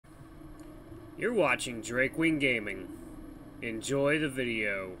You're watching Drakewing Gaming. Enjoy the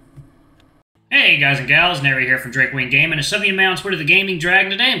video. Hey guys and gals, Nary here from Drakewing Gaming, and some of you may on Twitter the Gaming Dragon.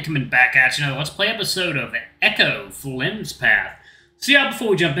 Today I'm coming back at you another Let's Play episode of Echo Flynn's Path. So yeah, before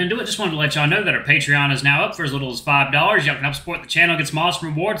we jump into it, just wanted to let y'all know that our Patreon is now up for as little as $5. Y'all can help support the channel, get some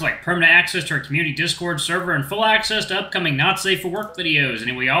awesome rewards like permanent access to our community Discord server and full access to upcoming Not Safe for Work videos.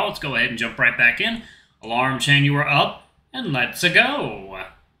 Anyway, y'all, let's go ahead and jump right back in. Alarm chain, you are up, and let's go.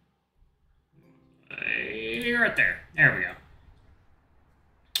 Right there. There we go.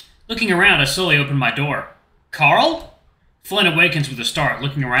 Looking around, I slowly open my door. Carl? Flynn awakens with a start,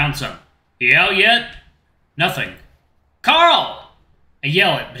 looking around some. You out yet? Nothing. Carl! I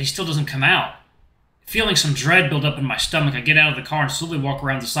yell it, but he still doesn't come out. Feeling some dread build up in my stomach, I get out of the car and slowly walk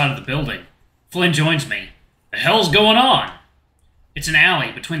around the side of the building. Flynn joins me. The hell's going on? It's an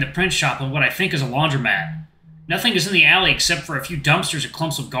alley between the print shop and what I think is a laundromat. Nothing is in the alley except for a few dumpsters and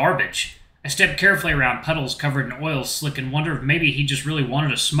clumps of garbage. I step carefully around puddles covered in oil slick and wonder if maybe he just really wanted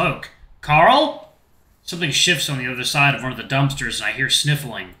to smoke. Carl? Something shifts on the other side of one of the dumpsters and I hear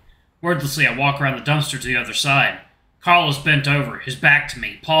sniffling. Wordlessly, I walk around the dumpster to the other side. Carl is bent over, his back to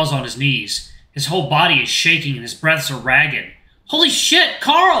me, paws on his knees. His whole body is shaking and his breaths are ragged. Holy shit,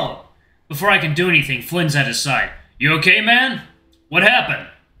 Carl! Before I can do anything, Flynn's at his side. You okay, man? What happened?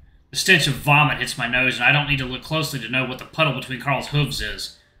 The stench of vomit hits my nose and I don't need to look closely to know what the puddle between Carl's hooves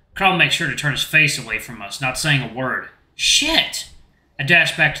is. Carl makes sure to turn his face away from us, not saying a word. Shit! I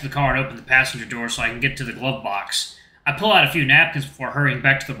dash back to the car and open the passenger door so I can get to the glove box. I pull out a few napkins before hurrying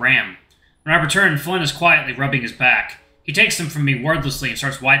back to the Ram. When I return, Flynn is quietly rubbing his back. He takes them from me wordlessly and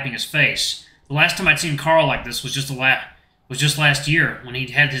starts wiping his face. The last time I'd seen Carl like this was just last year, when he'd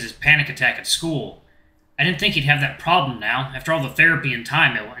had his panic attack at school. I didn't think he'd have that problem now, after all the therapy and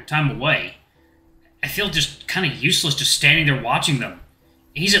time away. I feel just kind of useless just standing there watching them.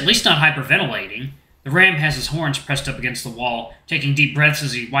 He's at least not hyperventilating. The Ram has his horns pressed up against the wall, taking deep breaths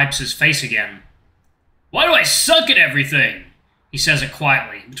as he wipes his face again. Why do I suck at everything? He says it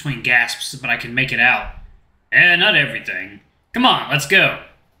quietly, between gasps, but I can make it out. Not everything. Come on, let's go.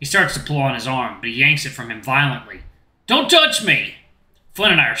 He starts to pull on his arm, but he yanks it from him violently. Don't touch me!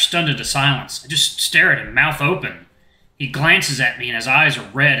 Flynn and I are stunned into silence. I just stare at him, mouth open. He glances at me and his eyes are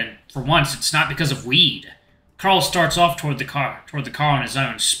red, and for once it's not because of weed. Carl starts off toward the car on his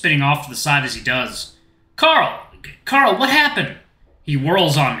own, spitting off to the side as he does. Carl, what happened? He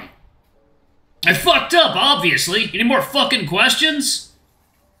whirls on me. I fucked up, obviously. Any more fucking questions?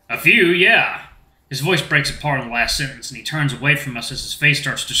 A few, yeah. His voice breaks apart in the last sentence, and he turns away from us as his face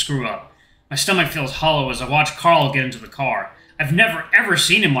starts to screw up. My stomach feels hollow as I watch Carl get into the car. I've never, ever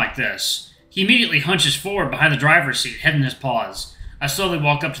seen him like this. He immediately hunches forward behind the driver's seat, head in his paws. I slowly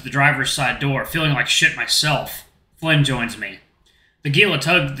walk up to the driver's side door, feeling like shit myself. Flynn joins me. The Gila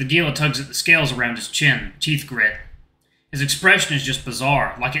tugs at the scales around his chin, teeth grit. His expression is just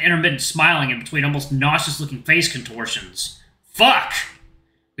bizarre, like an intermittent smiling in between almost nauseous-looking face contortions. Fuck!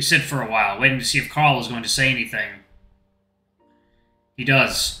 We sit for a while, waiting to see if Carl is going to say anything. He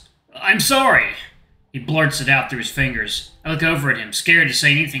does. I'm sorry! He blurts it out through his fingers. I look over at him, scared to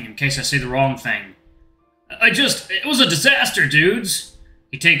say anything in case I say the wrong thing. It was a disaster, dudes.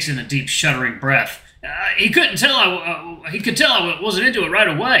 He takes in a deep, shuddering breath. He could tell I wasn't into it right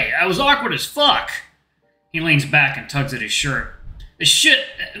away. I was awkward as fuck. He leans back and tugs at his shirt. This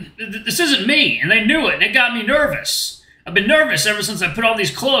isn't me, and they knew it, and it got me nervous. I've been nervous ever since I put on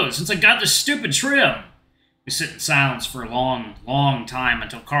these clothes, since I got this stupid trim. We sit in silence for a long, long time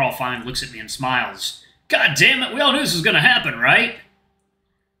until Carl finally looks at me and smiles. God damn it, we all knew this was gonna happen, right?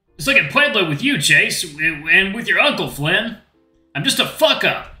 It's like in Pueblo with you, Chase, and with your uncle, Flynn. I'm just a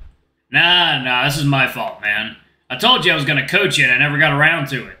fuck-up. Nah, this is my fault, man. I told you I was gonna coach you, and I never got around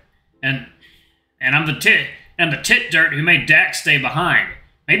to it. And I'm the tit dirt who made Dax stay behind.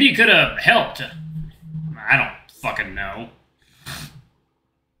 Maybe you could have helped. I don't fucking know.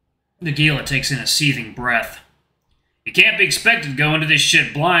 The Gila takes in a seething breath. You can't be expected to go into this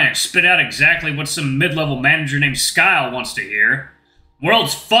shit blind and spit out exactly what some mid-level manager named Skyle wants to hear.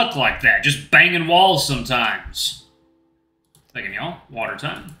 World's fucked like that, just banging walls sometimes. Thanking y'all. Water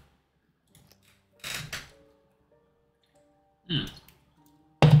time. Y'all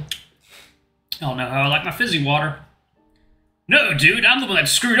know how I like my fizzy water. No, dude, I'm the one that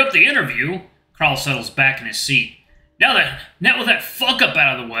screwed up the interview. Carl settles back in his seat. Now with that fuck-up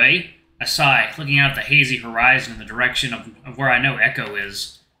out of the way, I sigh, looking out at the hazy horizon in the direction of where I know Echo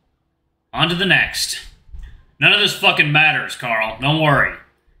is. On to the next. None of this fucking matters, Carl. Don't worry.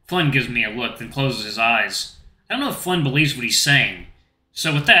 Flynn gives me a look, then closes his eyes. I don't know if Flynn believes what he's saying.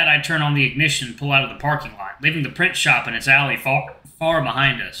 So with that, I turn on the ignition and pull out of the parking lot, leaving the print shop and its alley far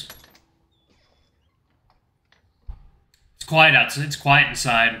behind us. quiet outside. It's quiet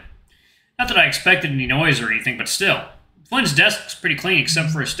inside. Not that I expected any noise or anything, but still. Flynn's desk is pretty clean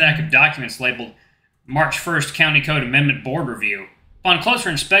except for a stack of documents labeled March 1st County Code Amendment Board Review. Upon closer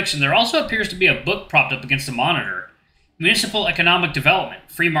inspection, there also appears to be a book propped up against the monitor. Municipal Economic Development,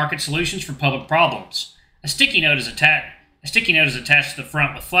 Free Market Solutions for Public Problems. A sticky note is attached to the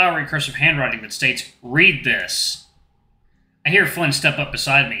front with flowery cursive handwriting that states, "Read this." I hear Flynn step up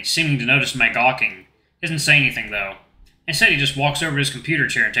beside me, seeming to notice my gawking. He doesn't say anything, though. Instead, he just walks over to his computer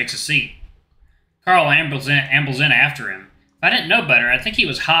chair and takes a seat. Carl ambles in after him. If I didn't know better, I think he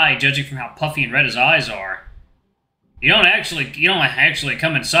was high, judging from how puffy and red his eyes are. You don't actually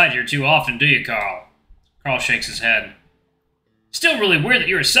come inside here too often, do you, Carl? Carl shakes his head. Still really weird that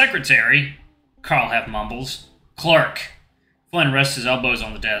you're a secretary, Carl half mumbles. Clerk. Flynn rests his elbows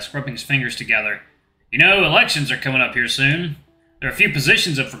on the desk, rubbing his fingers together. You know, elections are coming up here soon. There are a few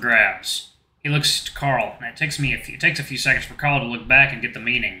positions up for grabs. He looks to Carl, and it takes a few seconds for Carl to look back and get the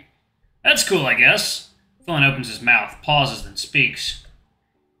meaning. That's cool, I guess. Flynn opens his mouth, pauses, then speaks.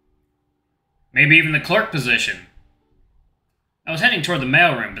 Maybe even the clerk position. I was heading toward the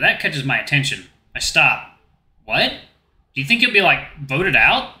mailroom, but that catches my attention. I stop. What? Do you think you'll be, voted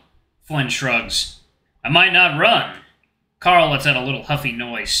out? Flynn shrugs. I might not run. Carl lets out a little huffy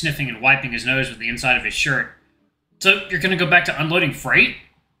noise, sniffing and wiping his nose with the inside of his shirt. So, you're going to go back to unloading freight?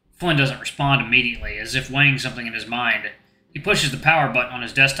 Flynn doesn't respond immediately, as if weighing something in his mind. He pushes the power button on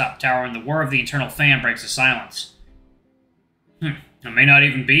his desktop tower, and the whir of the internal fan breaks the silence. I may not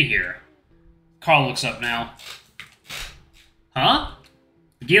even be here. Carl looks up now. Huh?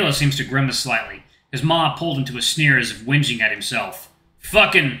 Gila seems to grimace slightly, his maw pulled into a sneer as if whinging at himself.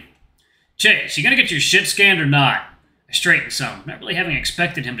 Fucking... Chase, you gonna get your shit scanned or not? I straighten some, not really having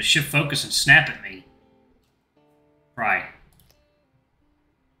expected him to shift focus and snap at me. Right.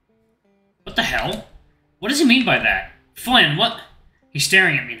 What the hell? What does he mean by that? Flynn, what? He's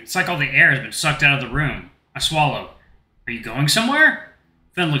staring at me, and it's like all the air has been sucked out of the room. I swallow. Are you going somewhere?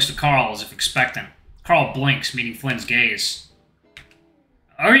 Flynn looks to Carl as if expectant. Carl blinks, meeting Flynn's gaze.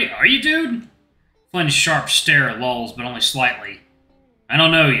 Are you, dude? Flynn's sharp stare lulls, but only slightly. I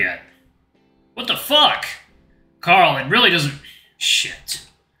don't know yet. What the fuck? Carl, it really doesn't... Shit.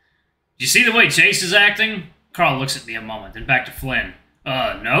 Do you see the way Chase is acting? Carl looks at me a moment, then back to Flynn.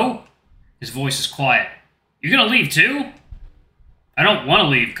 No? His voice is quiet. You gonna leave too? I don't want to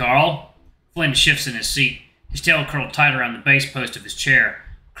leave, Carl. Flynn shifts in his seat, his tail curled tight around the base post of his chair.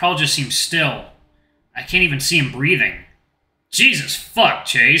 Carl just seems still. I can't even see him breathing. Jesus fuck,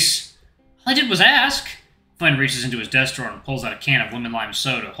 Chase. All I did was ask. Flynn reaches into his desk drawer and pulls out a can of lemon lime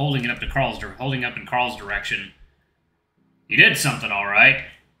soda, holding up in Carl's direction. You did something, all right.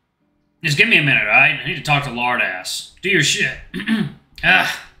 Just give me a minute, all right? I need to talk to Lardass. Do your shit. I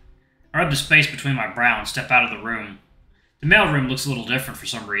rub the space between my brow and step out of the room. The mailroom looks a little different for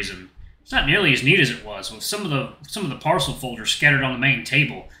some reason. It's not nearly as neat as it was, with some of the parcel folders scattered on the main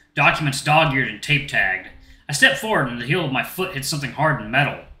table, documents dog-eared and tape-tagged. I step forward and the heel of my foot hits something hard and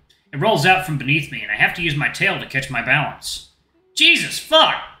metal. It rolls out from beneath me, and I have to use my tail to catch my balance. Jesus,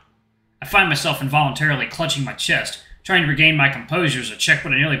 fuck! I find myself involuntarily clutching my chest, trying to regain my composure as I check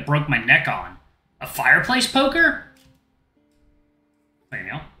what I nearly broke my neck on. A fireplace poker? Wait,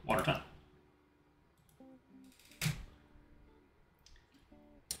 now, water time.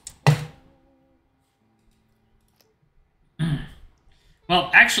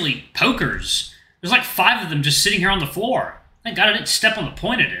 Well, actually, pokers. There's like 5 of them just sitting here on the floor. Thank God I didn't step on the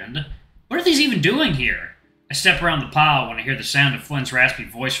pointed end. What are these even doing here? I step around the pile when I hear the sound of Flynn's raspy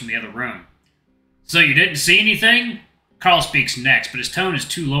voice from the other room. So you didn't see anything? Carl speaks next, but his tone is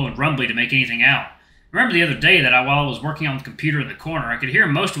too low and rumbly to make anything out. Remember the other day that while I was working on the computer in the corner, I could hear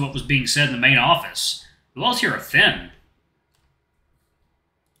most of what was being said in the main office. The walls here are thin.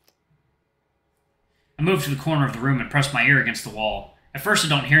 I move to the corner of the room and press my ear against the wall. At first I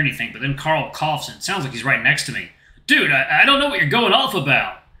don't hear anything, but then Carl coughs and it sounds like he's right next to me. Dude, I don't know what you're going off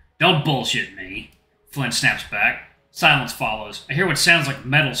about. Don't bullshit me. Flynn snaps back. Silence follows. I hear what sounds like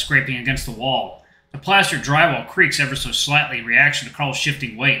metal scraping against the wall. The plastered drywall creaks ever so slightly in reaction to Carl's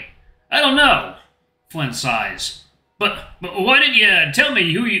shifting weight. I don't know. Flynn sighs. But why didn't you tell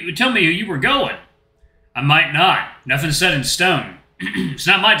me who you were going? I might not. Nothing's set in stone. It's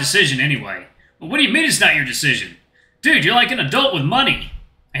not my decision anyway. Well, what do you mean it's not your decision? Dude, you're like an adult with money.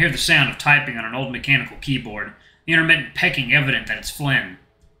 I hear the sound of typing on an old mechanical keyboard, the intermittent pecking evident that it's Flynn.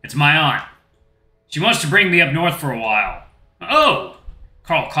 It's my aunt. She wants to bring me up north for a while. Oh!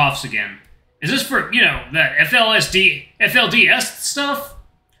 Carl coughs again. Is this for, that FLDS stuff?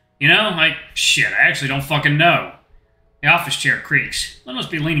 Shit, I actually don't fucking know. The office chair creaks. Lynn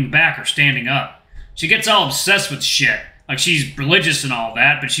must be leaning back or standing up. She gets all obsessed with shit, Like, she's religious and all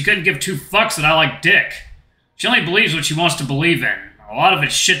that, but she couldn't give two fucks that I like dick. She only believes what she wants to believe in. A lot of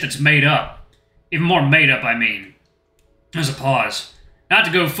it's shit that's made up. Even more made up, I mean. There's a pause. Not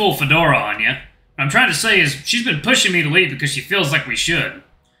to go full fedora on you. What I'm trying to say is, she's been pushing me to leave because she feels like we should. And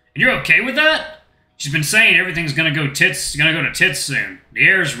you're okay with that? She's been saying everything's gonna go to tits soon. The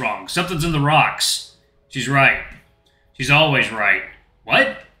air's wrong. Something's in the rocks. She's right. She's always right.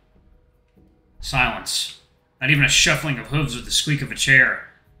 What? Silence. Not even a shuffling of hooves or the squeak of a chair.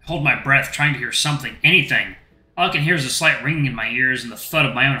 I hold my breath, trying to hear something, anything. All I can hear is a slight ringing in my ears and the thud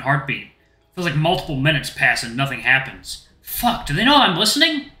of my own heartbeat. It feels like multiple minutes pass and nothing happens. Fuck, do they know I'm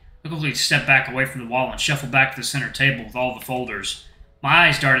listening? I quickly step back away from the wall and shuffle back to the center table with all the folders. My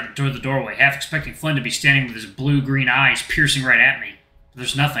eyes darted toward the doorway, half expecting Flynn to be standing with his blue-green eyes piercing right at me. But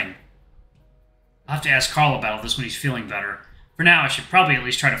there's nothing. I'll have to ask Carl about all this when he's feeling better. For now, I should probably at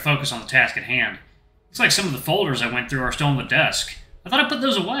least try to focus on the task at hand. Looks like some of the folders I went through are still on the desk. I thought I put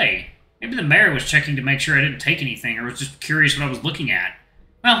those away. Maybe the mayor was checking to make sure I didn't take anything, or was just curious what I was looking at.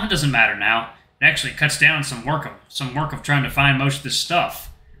 Well, it doesn't matter now. It actually cuts down some work of trying to find most of this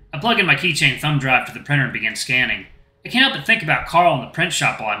stuff. I plug in my keychain thumb drive to the printer and begin scanning. I can't help but think about Carl in the print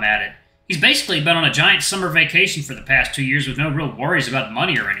shop while I'm at it. He's basically been on a giant summer vacation for the past 2 years with no real worries about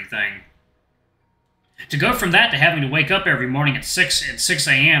money or anything. To go from that to having to wake up every morning at 6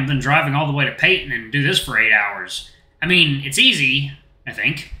 a.m., then driving all the way to Peyton and do this for 8 hours. I mean, it's easy, I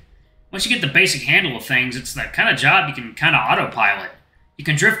think. Once you get the basic handle of things, it's that kind of job you can kind of autopilot. You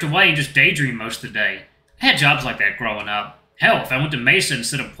can drift away and just daydream most of the day. I had jobs like that growing up. Hell, if I went to Mesa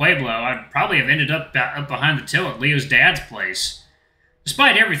instead of Pueblo, I'd probably have ended up behind the till at Leo's dad's place.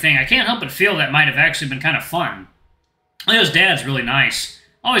 Despite everything, I can't help but feel that might have actually been kind of fun. Leo's dad's really nice,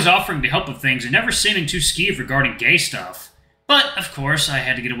 always offering to help with things and never seeming too skeeved regarding gay stuff. But, of course, I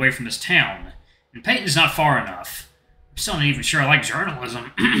had to get away from this town, and Peyton's not far enough. I'm still not even sure I like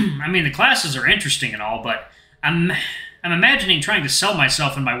journalism. I mean, the classes are interesting and all, but I'm imagining trying to sell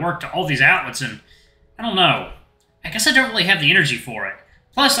myself and my work to all these outlets, and I don't know. I guess I don't really have the energy for it.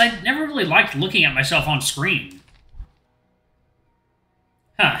 Plus, I never really liked looking at myself on screen.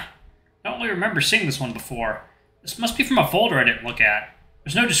 Huh. I don't really remember seeing this one before. This must be from a folder I didn't look at.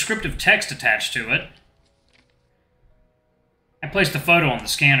 There's no descriptive text attached to it. I placed the photo on the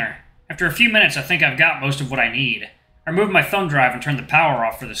scanner. After a few minutes, I think I've got most of what I need. I removed my thumb drive and turned the power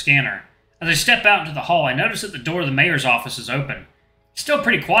off for the scanner. As I step out into the hall, I notice that the door of the mayor's office is open. It's still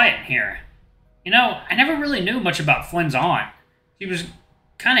pretty quiet in here. You know, I never really knew much about Flynn's aunt. He was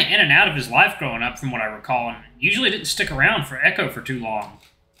kind of in and out of his life growing up, from what I recall, and usually didn't stick around for Echo for too long.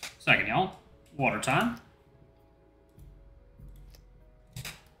 Second, y'all. Water time.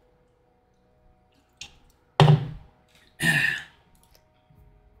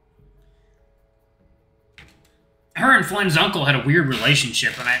 Her and Flynn's uncle had a weird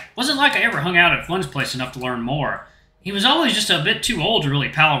relationship, and it wasn't like I ever hung out at Flynn's place enough to learn more. He was always just a bit too old to really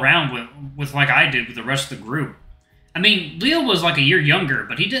pal around with like I did with the rest of the group. I mean, Leo was like a year younger,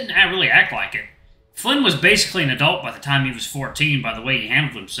 but he didn't really act like it. Flynn was basically an adult by the time he was 14 by the way he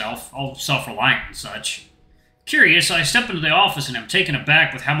handled himself, all self-reliant and such. Curious, I step into the office and am taken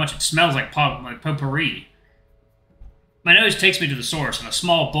aback with how much it smells like potpourri. My nose takes me to the source, in a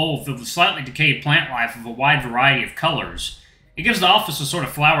small bowl filled with slightly decayed plant life of a wide variety of colors. It gives the office a sort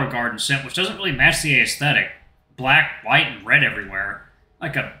of flower garden scent which doesn't really match the aesthetic. Black, white, and red everywhere.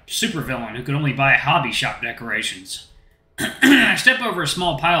 Like a supervillain who could only buy hobby shop decorations. I step over a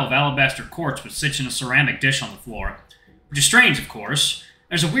small pile of alabaster quartz which sits in a ceramic dish on the floor. Which is strange, of course.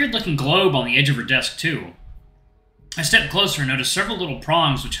 There's a weird-looking globe on the edge of her desk, too. I step closer and notice several little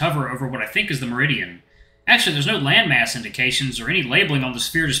prongs which hover over what I think is the meridian. Actually, there's no landmass indications or any labeling on the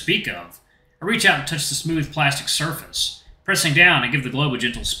sphere to speak of. I reach out and touch the smooth plastic surface. Pressing down, I give the globe a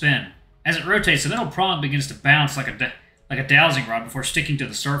gentle spin. As it rotates, the middle prong begins to bounce like a dowsing rod before sticking to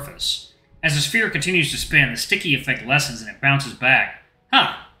the surface. As the sphere continues to spin, the sticky effect lessens and it bounces back.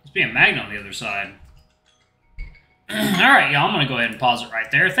 Huh, must be a magnet on the other side. Alright, y'all, I'm going to go ahead and pause it right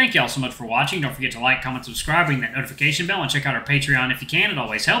there. Thank y'all so much for watching. Don't forget to like, comment, subscribe, ring that notification bell, and check out our Patreon if you can. It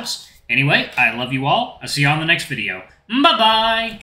always helps. Anyway, I love you all. I'll see you on the next video. Bye-bye!